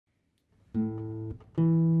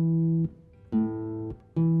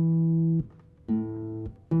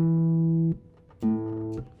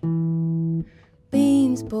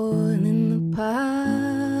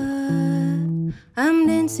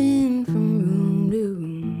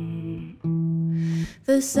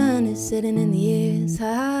The sun is setting and the air is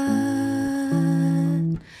hot.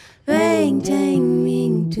 Ring, tang,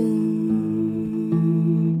 ring, tune.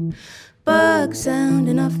 Bugs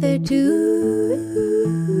sounding off their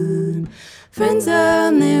tune. Friends are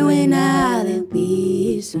on their way now, they'll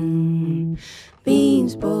be here soon.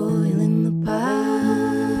 Beans boil in the pot.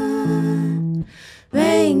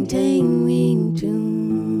 Ring, tang, ring,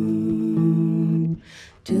 tune.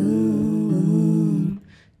 Tune,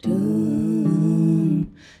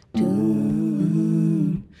 tune,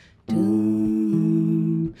 tune,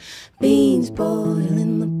 tune. Beans boil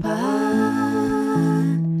in the pot.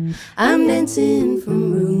 I'm dancing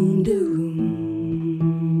from room to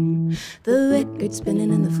room. The record's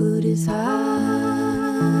spinning and the food is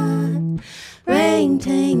hot. Ring,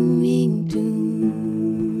 tang, ring,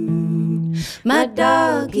 tune. My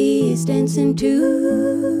dog, he's dancing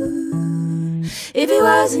too. If he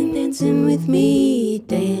wasn't dancing with me, he'd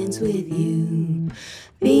dance with you.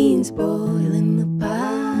 Beans boil in the pot.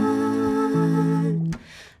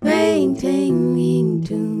 Ring, tang, ring,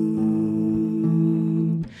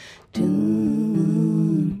 tune.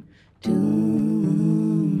 Tune,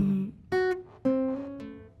 tune.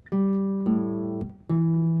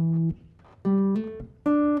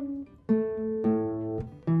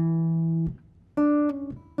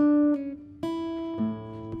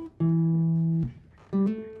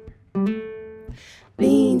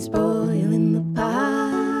 Beans boil in the pot.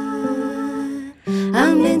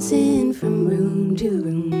 I'm dancing from room to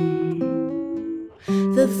room.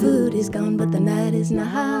 The food is gone, but the night is not.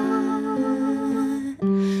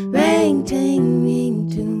 Ring, tang, ring,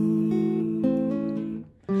 tune.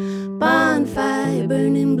 Bonfire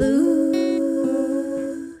burning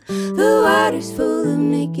blue. The water's full of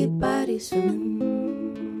naked bodies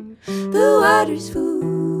swimming. The water's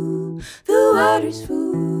full. The water's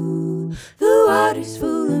full. The water's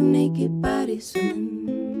full of naked bodies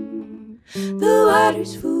swimming. The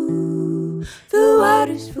water's full. The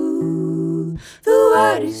water's full. The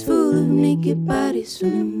water's full of naked bodies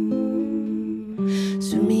swimming.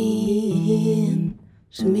 Swimming,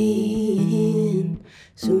 swimming,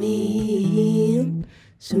 swimming,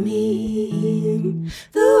 swimming.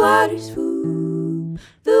 The water's full.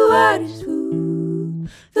 The water's full.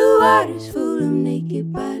 The water's full of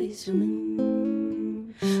naked bodies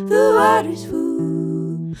swimming. The water's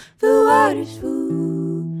full. The water's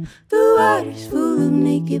full. The water's full of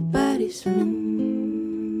naked bodies swimming.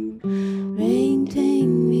 Ring,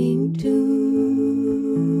 tang, ring,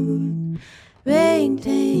 tune. Ring,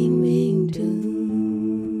 tang, ring,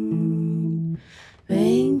 tune.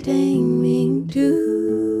 Ring, tang, ring,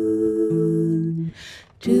 tune.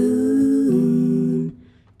 Tune,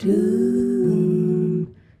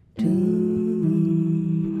 tune, tune.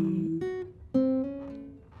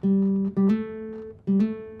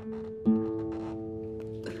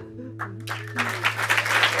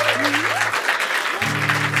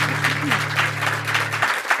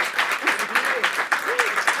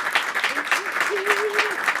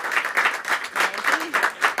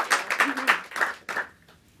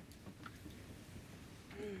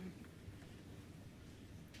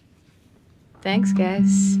 Thanks,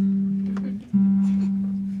 guys.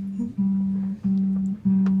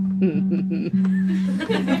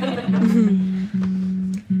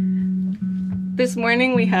 This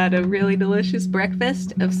morning we had a really delicious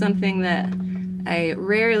breakfast of something that I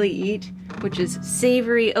rarely eat, which is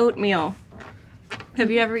savory oatmeal. Have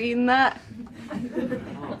you ever eaten that?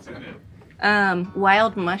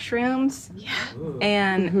 Wild mushrooms. Yeah.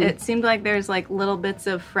 And it seemed like there's like little bits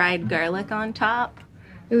of fried garlic on top.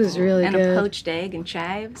 It was really and good. And a poached egg and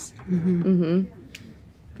chives.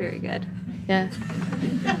 Very good. Yeah.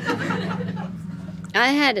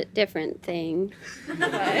 I had a different thing.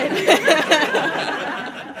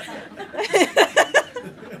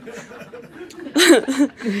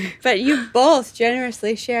 But you both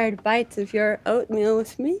generously shared bites of your oatmeal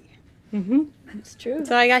with me. It's true.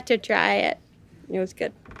 So I got to try it. It was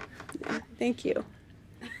good. Yeah, thank you.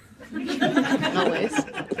 Always.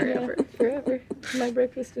 Forever. Forever. My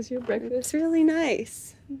breakfast is your breakfast. It's really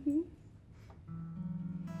nice.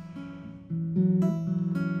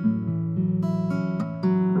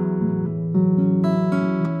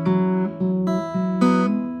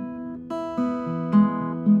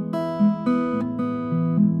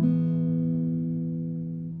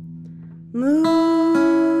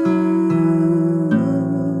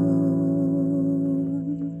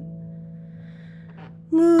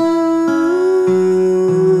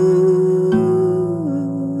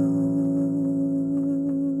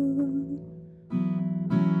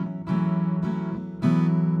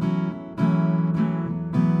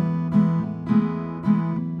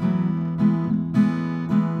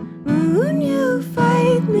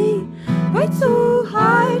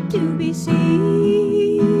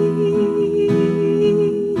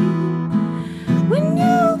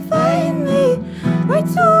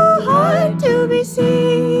 fight so hard to be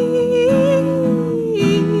seen.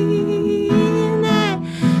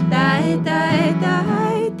 Die, die,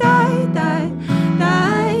 die, die, die, die,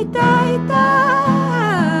 die, die,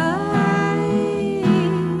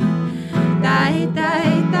 die,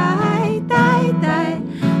 die, die, die, die,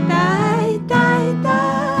 die, die, die.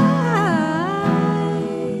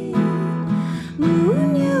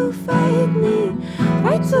 Moon, you fight me,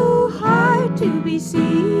 fight so hard to be seen.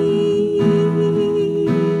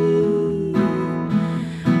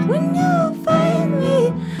 When you find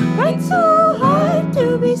me, fight so hard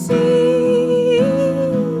to be seen.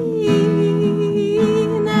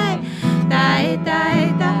 Die, die,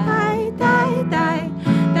 die, die, die, die,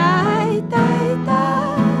 die, die,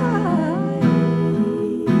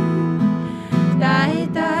 die,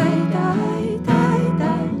 die, die, die, die,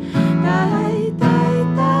 die,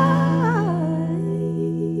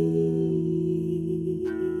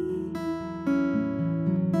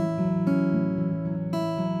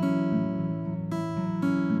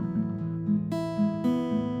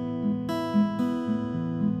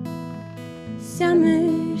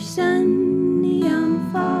 Summer sun, neon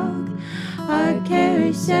fog, our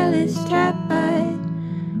carousel is trapped by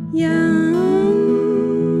young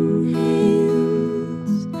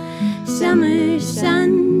hands. Summer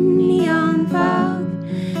sun, neon fog,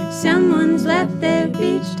 someone's left their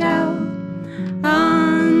beach towel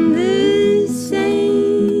on the sand.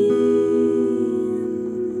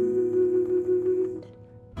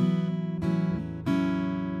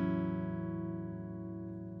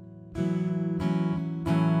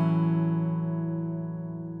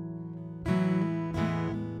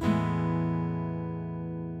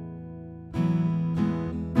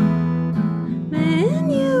 Man,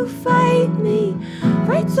 you fight me,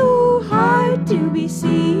 fight so hard to be seen.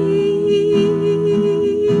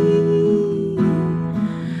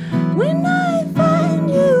 When I find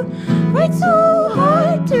you, fight so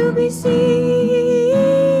hard to be seen.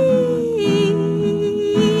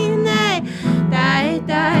 Die,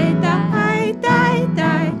 die, die, die,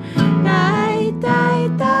 die, die, die,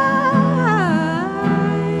 die.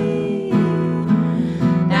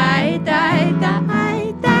 Die, die,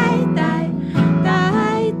 die, die, die,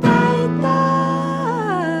 die, die,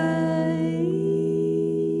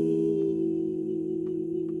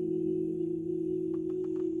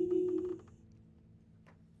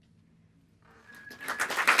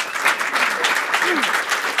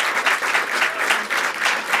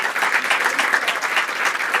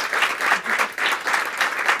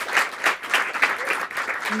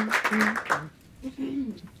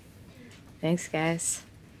 Thanks, guys.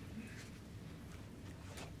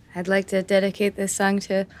 I'd like to dedicate this song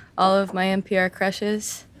to all of my NPR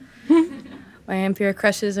crushes. My NPR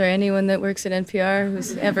crushes are anyone that works at NPR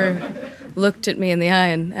who's ever looked at me in the eye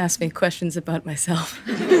and asked me questions about myself.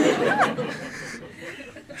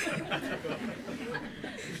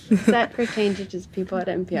 Does that pertain to just people at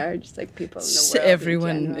NPR, or just like people in the world?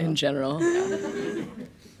 Everyone in general.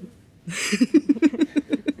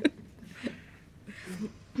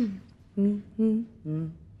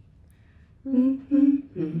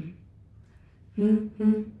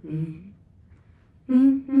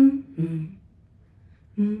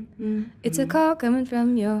 It's a call coming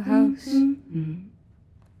from your house.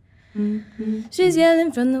 She's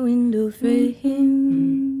yelling from the window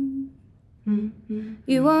frame.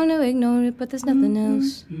 You want to ignore it, but there's nothing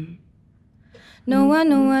else. No one,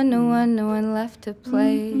 no one, no one, no one left to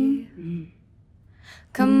play.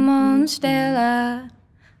 Come on, Stella.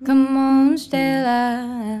 Come on,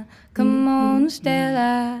 Stella. Come on,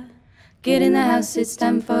 Stella. Get in the house, it's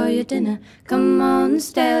time for your dinner. Come on,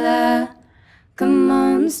 Stella. Come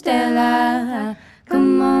on, Stella.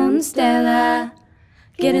 Come on, Stella.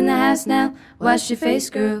 Get in the house now, wash your face,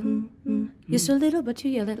 girl. You're so little, but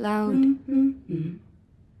you yell it loud.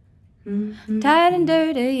 Tired and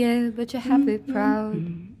dirty, yeah, but you're happy, proud.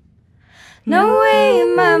 No way,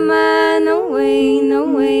 mama, no way, no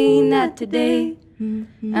way, not today. I'm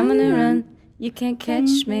gonna run, you can't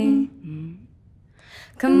catch me.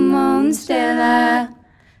 Come on, Stella.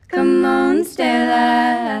 Come on,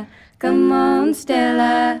 Stella. Come on,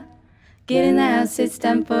 Stella. Get in the house, it's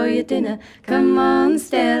time for your dinner. Come on,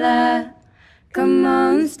 Stella. Come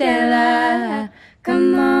on, Stella.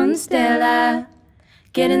 Come on, Stella.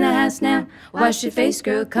 Get in the house now, wash your face,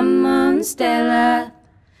 girl. Come on, Stella.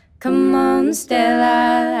 Come on,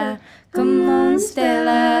 Stella. Come on,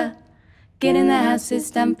 Stella. Get in the house, it's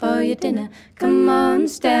time for your dinner. Come on,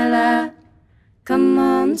 Stella. Come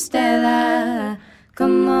on, Stella.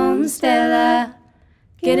 Come on, Stella.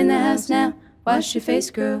 Get in the house now, wash your face,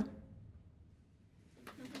 girl.